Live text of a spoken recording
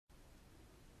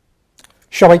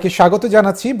সবাইকে স্বাগত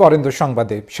জানাচ্ছি বরেন্দ্র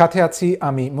সংবাদে। সাথে আছি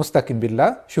আমি মুস্তাকিম বিল্লাহ।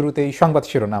 শুরুতেই সংবাদ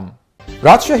শিরোনাম।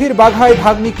 রাজশাহীর বাঘায়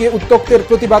ভাগ্নিকে উত্ত্যক্তের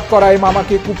প্রতিবাদ করায়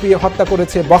মামাকে কুপিয়ে হত্যা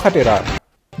করেছে বখাটেরা।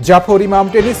 জাফর ইমাম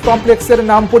টেনিস কমপ্লেক্সের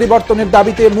নাম পরিবর্তনের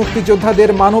দাবিতে মুক্তিযোদ্ধাদের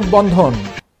মানববন্ধন।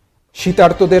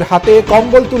 শীতার্তদের হাতে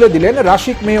কম্বল তুলে দিলেন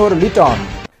রাশিক মেয়র লিটন।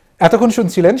 এতক্ষণ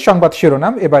শুনছিলেন সংবাদ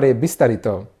শিরোনাম, এবারে বিস্তারিত।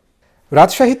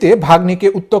 রাজশাহীতে ভাগ্নিকে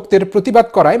উত্ত্যক্তের প্রতিবাদ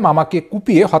করায় মামাকে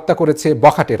কুপিয়ে হত্যা করেছে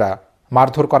বখাটেরা।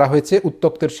 মারধর করা হয়েছে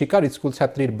উত্ত্যক্তের শিকার স্কুল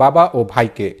ছাত্রীর বাবা ও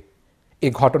ভাইকে। এ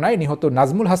ঘটনায় নিহত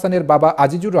নাজমুল হাসানের বাবা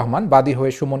আজিজুর রহমান বাদী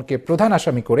হয়ে সুমনকে প্রধান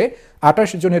আসামি করে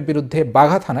 ২৮ জনের বিরুদ্ধে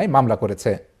বাঘা থানায় মামলা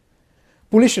করেছে।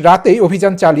 পুলিশ রাতেই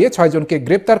অভিযান চালিয়ে ৬ জনকে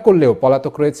গ্রেপ্তার করলেও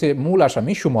পলাতক রয়েছে মূল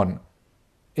আসামি সুমন।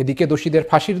 এদিকে দোষীদের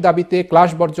ফাঁসির দাবিতে ক্লাস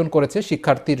বর্জন করেছে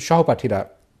শিক্ষার্থীর সহপাঠীরা।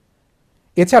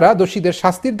 এছাড়া দোষীদের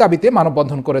শাস্তির দাবিতে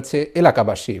মানববন্ধন করেছে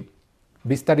এলাকাবাসী।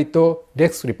 বিস্তারিত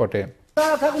ডেস্ক রিপোর্টে।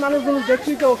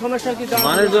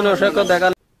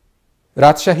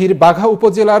 রাজশাহীর বাঘা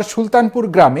উপজেলার সুলতানপুর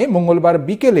গ্রামে মঙ্গলবার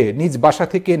বিকেলে নিজ বাসা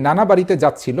থেকে নানা বাড়িতে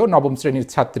যাচ্ছিল নবম শ্রেণীর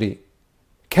ছাত্রী।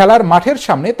 খেলার মাঠের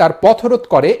সামনে তার পথরোধ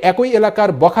করে একই এলাকার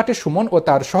বখাটে সুমন ও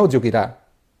তার সহযোগীরা।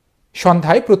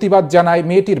 সন্ধ্যায় প্রতিবাদ জানায়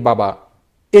মেয়েটির বাবা।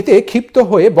 এতে ক্ষিপ্ত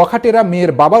হয়ে বখাটেরা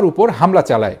মেয়ের বাবার উপর হামলা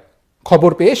চালায়।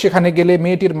 খবর পেয়ে সেখানে গেলে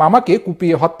মেয়েটির মামাকে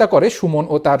কুপিয়ে হত্যা করে সুমন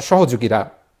ও তার সহযোগীরা।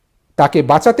 তাকে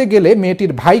বাঁচাতে গেলে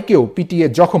মেয়েটির ভাইকেও পিটিয়ে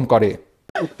জখম করে।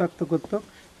 উত্ত্যক্ত করত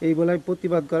এই বলে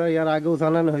প্রতিবাদ করা, এর আগেও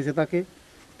জানানো হয়েছে, তাকে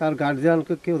তার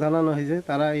গার্জিয়ানকে কেউ জানানো হয়েছে,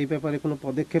 তারা এই ব্যাপারে কোনো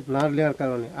পদক্ষেপ না নেওয়ার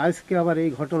কারণে আজকে আবার এই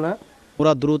ঘটনা।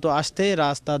 ওরা দ্রুত আসতে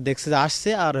রাস্তা দেখছে যে আসছে,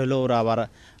 আর হলো ওরা আবার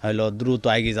হলো দ্রুত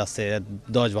এগিয়ে যাচ্ছে।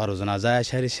 ১০-১২ জনা যায়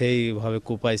সেইভাবে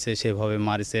কুপাইছে, সেভাবে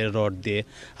মারিছে রড দিয়ে,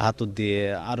 হাতুর দিয়ে,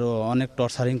 আরও অনেক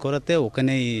টর্চারিং করাতে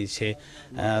ওখানেই সে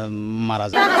মারা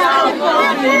যায়।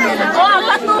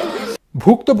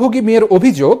 ভুক্তভোগী মেয়ের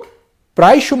অভিযোগ,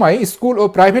 প্রায় সময় স্কুল ও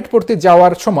প্রাইভেট পড়তে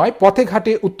যাওয়ার সময় পথে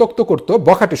ঘাটে উত্ত্যক্ত করত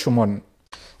বখাটে সুমন।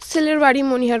 ছেলের বাড়ি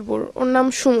মনিহারপুর, ওর নাম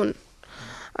সুমন।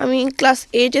 আমি ক্লাস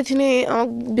 8-এ থেকে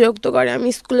আমাকে বিরক্ত করে। আমি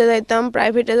স্কুলে যাইতাম,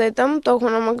 প্রাইভেটে যাইতাম,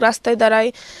 তখন আমাকে রাস্তায় দাঁড়ায়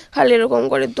খালি এরকম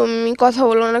করে, তুমি কথা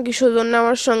বলো না কিসের জন্য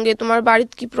আমার সঙ্গে, তোমার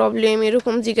বাড়িতে কি প্রবলেম,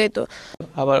 এরকম জিগাইতো।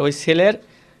 আবার ওই ছেলের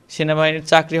সেনাবাহিনীর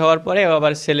চাকরি হওয়ার পরে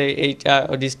আবার ছেলে এইটা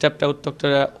ডিস্টার্বটা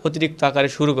উত্ত্যক্তটা অতিরিক্ত আকারে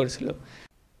শুরু করেছিল।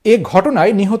 এ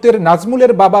ঘটনায় নিহতের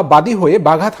নাজমুলের বাবা বাদী হয়ে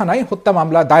বাঘা থানায় হত্যা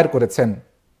মামলা দায়ের করেছেন।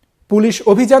 পুলিশ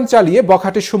অভিযান চালিয়ে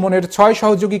বখাটে সুমনের ৬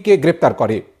 সহযোগীকে গ্রেপ্তার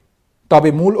করে। তবে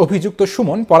মূল অভিযুক্ত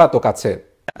সুমন পলাতক আছে।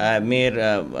 মেয়ের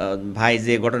ভাই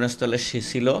যে ঘটনাস্থলে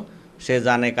ছিল সে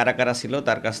জানে কারা কারা ছিল,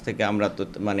 তার কাছ থেকে আমরা তো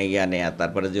মানে নেয়া,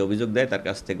 তারপরে যে অভিযোগ দেয় তার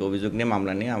কাছ থেকে অভিযোগ নিয়ে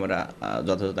মামলা নিয়ে আমরা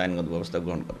যথাযথ আইনগত ব্যবস্থা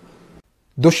গ্রহণ করব।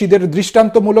 দোষীদের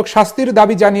দৃষ্টান্তমূলক শাস্তির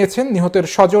দাবি জানিয়েছেন নিহতের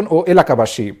স্বজন ও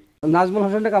এলাকাবাসী। নাজমুল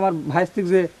হাসানকে আমার ভাই স্ত্রী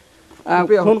যে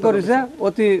ফোন করেছে,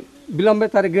 অতি বিলম্বে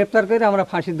তার গ্রেপ্তার করে আমরা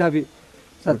ফাঁসির দাবি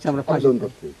চাচ্ছি। আমরা ফাঁসি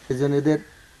সেজন্য এদের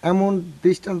এমন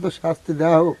দৃষ্টান্ত শাস্তি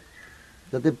দেওয়া হোক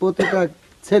যাতে প্রতিটা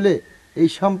ছেলে এই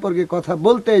সম্পর্কে কথা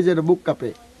বলতে যেন বুক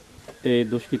কাঁপে। এই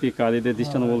দুষ্কৃতিকারীদের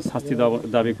দৃষ্টান্তমূলক শাস্তি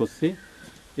দাবি করছি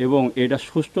এবং এটা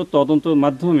সুষ্ঠু তদন্তের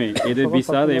মাধ্যমে এদের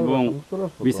বিচার এবং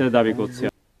বিচারের দাবি করছি।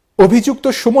 অভিযুক্ত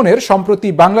সুমনের সম্প্রতি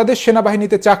বাংলাদেশ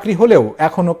সেনাবাহিনীতে চাকরি হলেও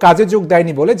এখনো কাজে যোগ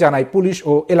দেয়নি বলে জানায় পুলিশ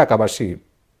ও এলাকাবাসী।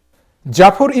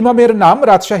 জাফর ইমামের নাম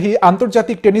রাজশাহী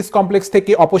আন্তর্জাতিক টেনিস কমপ্লেক্স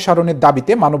থেকে অপসারণের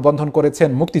দাবিতে মানববন্ধন করেছেন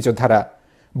মুক্তিযোদ্ধারা।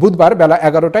 বুধবার বেলা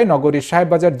 ১১টায় নগরীর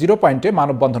সাহেববাজার 0 পয়েন্টে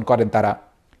মানববন্ধন করেন তারা।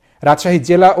 রাজশাহী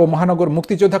জেলা ও মহানগর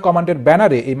মুক্তিযোদ্ধা কমান্ডের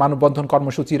ব্যানারে এই মানববন্ধন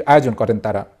কর্মসূচির আয়োজন করেন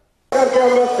তারা।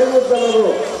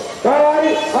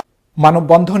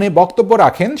 মানববন্ধনে বক্তব্য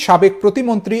রাখেন সাবেক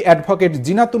প্রতিমন্ত্রী অ্যাডভোকেট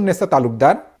জিনাতুন্নেসা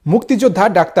তালুকদার, মুক্তিযোদ্ধা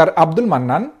ডাক্তার আব্দুল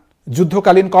মান্নান,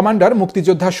 যুদ্ধকালীন কমান্ডার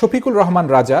মুক্তিযোদ্ধা শফিকুল রহমান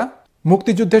রাজা,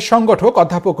 মুক্তিযুদ্ধের সংগঠক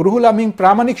অধ্যাপক রুহুল আমিন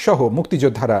প্রামাণিক সহ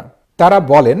মুক্তিযোদ্ধারা। তারা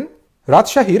বলেন,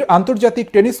 রাজশাহীর আন্তর্জাতিক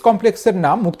টেনিস কমপ্লেক্সের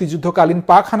নাম মুক্তিযুদ্ধকালীন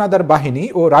পাক হানাদার বাহিনী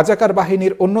ও রাজাকার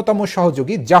বাহিনীর অন্যতম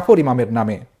সহযোগী জাফর ইমামের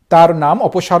নামে। তার নাম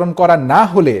অপসারণ করা না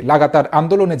হলে লাগাতার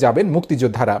আন্দোলনে যাবেন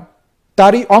মুক্তিযোদ্ধারা।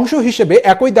 তারই অংশ হিসেবে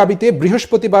একই দাবিতে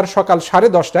বৃহস্পতিবার সকাল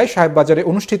 10:30টায় সাহেববাজারে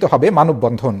অনুষ্ঠিত হবে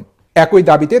মানববন্ধন। একই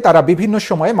দাবিতে তারা বিভিন্ন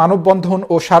সময়ে মানববন্ধন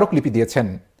ও স্মারকলিপি দিয়েছেন।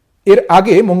 এর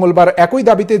আগে মঙ্গলবার একই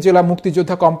দাবিতে জেলা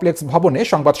মুক্তিযোদ্ধা কমপ্লেক্স ভবনে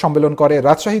সংবাদ সম্মেলন করে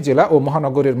রাজশাহী জেলা ও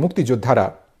মহানগরের মুক্তিযোদ্ধারা।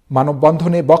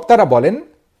 মানববন্ধনে বক্তারা বলেন,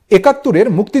 ৭১-এর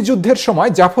মুক্তিযুদ্ধের সময়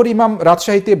জাফর ইমাম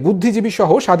রাজশাহীতে বুদ্ধিজীবী সহ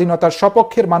স্বাধীনতার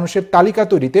সপক্ষের মানুষের তালিকা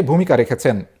তৈরিতে ভূমিকা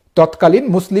রেখেছেন। তৎকালীন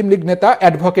মুসলিম লীগ নেতা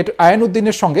অ্যাডভোকেট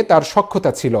আয়ানুদ্দিনের সঙ্গে তার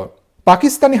সখ্যতা ছিল।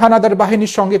 পাকিস্তানি হানাদার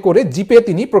বাহিনীর সঙ্গে করে জিপে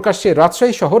তিনি প্রকাশ্যে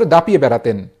রাজশাহী শহর দাপিয়ে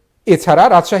বেড়াতেন। এছাড়া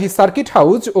রাজশাহী সার্কিট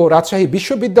হাউস ও রাজশাহী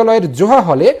বিশ্ববিদ্যালয়ের জোহা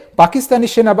হলে পাকিস্তানি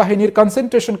সেনাবাহিনীর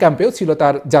কনসেন্ট্রেশন ক্যাম্পেও ছিল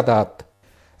তার যাতায়াত।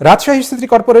 রাজশাহী সিটি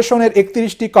কর্পোরেশনের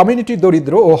 31টি কমিউনিটি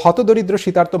দরিদ্র ও হতদরিদ্র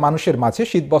শীতার্ত মানুষের মাঝে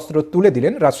শীতবস্ত্র তুলে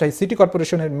দিলেন রাজশাহী সিটি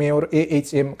কর্পোরেশনের মেয়র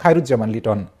AHM খায়রুজ্জামান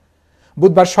লিটন।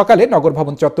 বুধবার সকালে নগর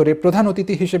ভবন চত্বরে প্রধান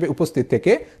অতিথি হিসেবে উপস্থিত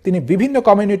থেকে তিনি বিভিন্ন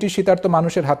কমিউনিটি শীতার্ত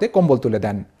মানুষের হাতে কম্বল তুলে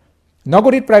দেন।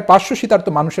 নগরীর প্রায় 500 শীতার্ত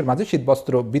মানুষের মাঝে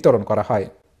শীতবস্ত্র বিতরণ করা হয়।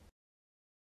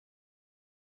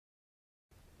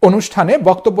 অনুষ্ঠানে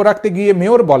বক্তব্য রাখতে গিয়ে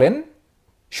মেয়র বলেন,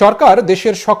 সরকার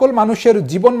দেশের সকল মানুষের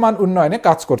জীবনমান উন্নয়নে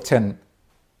কাজ করছেন।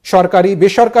 সরকারি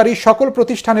বেসরকারি সকল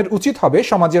প্রতিষ্ঠানের উচিত হবে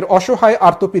সমাজের অসহায়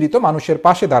আর্তপীড়িত মানুষের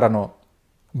পাশে দাঁড়ানো।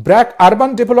 ব্র্যাক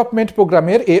আরবান ডেভেলপমেন্ট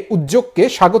প্রোগ্রামের এ উদ্যোগকে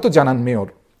স্বাগত জানান মেয়র।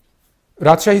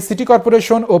 রাজশাহী সিটি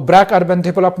কর্পোরেশন ও ব্র্যাক আরবান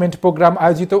ডেভেলপমেন্ট প্রোগ্রাম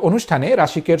আয়োজিত অনুষ্ঠানে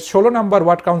রাশিকের 16 নম্বর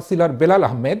ওয়ার্ড কাউন্সিলর বেলাল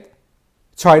আহমেদ,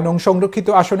 6 নং সংরক্ষিত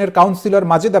আসনের কাউন্সিলর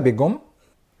মাজেদা বেগম,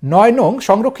 9 নং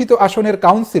সংরক্ষিত আসনের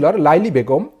কাউন্সিলর লাইলি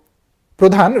বেগম,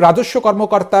 প্রধান রাজস্ব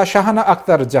কর্মকর্তা শাহানা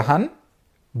আক্তার জাহান,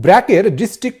 ব্র্যাকের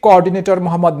district coordinator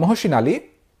Mohammad Mohsin Ali,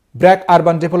 BRAC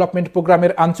urban development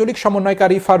প্রোগ্রামের আঞ্চলিক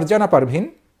সমন্বয়কারী Farzana Parvin,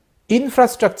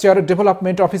 infrastructure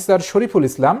development officer Shariful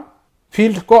Islam,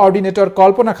 field coordinator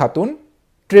কল্পনা Khatun,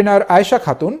 trainer Ayesha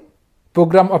Khatun,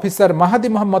 programme officer মাহাদি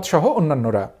মোহাম্মদ সহ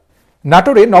অন্যান্যরা।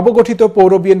 নাটোরে নবগঠিত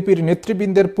পৌর বিএনপির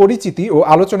নেতৃবৃন্দের পরিচিতি ও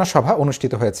আলোচনা সভা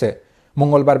অনুষ্ঠিত হয়েছে।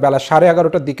 মঙ্গলবার বেলা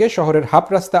 11:30টার দিকে শহরের হাফ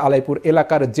রাস্তা আলাইপুর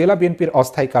এলাকার জেলা বিএনপির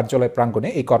অস্থায়ী কার্যালয় প্রাঙ্গণে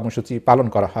এই কর্মসূচি পালন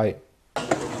করা হয়।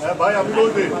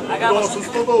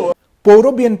 পৌর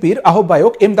বিএনপির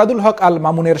আহ্বায়ক এমদাদুল হক আল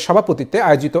মামুনের সভাপতিত্বে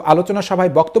আয়োজিত আলোচনা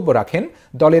সভায় বক্তব্য রাখেন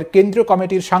দলের কেন্দ্রীয়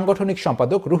কমিটির সাংগঠনিক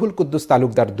সম্পাদক রুহুল কুদ্দুস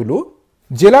তালুকদার দুলু,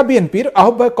 জেলা বিএনপির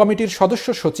আহ্বায়ক কমিটির সদস্য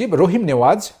সচিব রহিম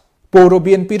নেওয়াজ, পৌর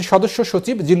বিএনপির সদস্য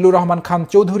সচিব জিল্লুর রহমান খান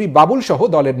চৌধুরী বাবুল সহ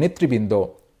দলের নেতৃবৃন্দ।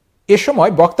 এ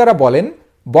সময় বক্তারা বলেন,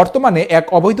 বর্তমানে এক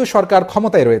অবৈধ সরকার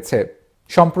ক্ষমতায় রয়েছে।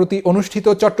 সম্প্রতি অনুষ্ঠিত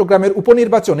চট্টগ্রামের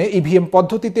উপনির্বাচনে ইভিএম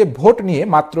পদ্ধতিতে ভোট নিয়ে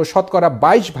মাত্র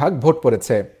 22% ভোট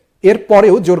পড়েছে। এর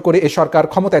পরেও জোর করে এ সরকার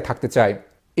ক্ষমতায় থাকতে চায়।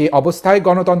 এ অবস্থায়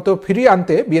গণতন্ত্র ফিরিয়ে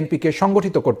আনতে বিএনপিকে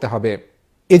সংগঠিত করতে হবে।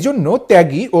 এজন্য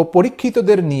ত্যাগী ও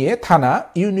পরীক্ষিতদের নিয়ে থানা,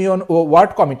 ইউনিয়ন ও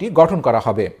ওয়ার্ড কমিটি গঠন করা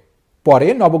হবে। পরে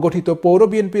নবগঠিত পৌর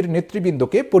বিএনপির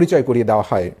নেতৃবৃন্দকে পরিচয় করিয়ে দেওয়া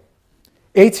হয়।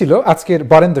 এই ছিল আজকের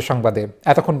বরেন্দ্র সংবাদে।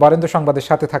 এতক্ষণ বরেন্দ্র সংবাদের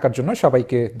সাথে থাকার জন্য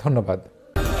সবাইকে ধন্যবাদ।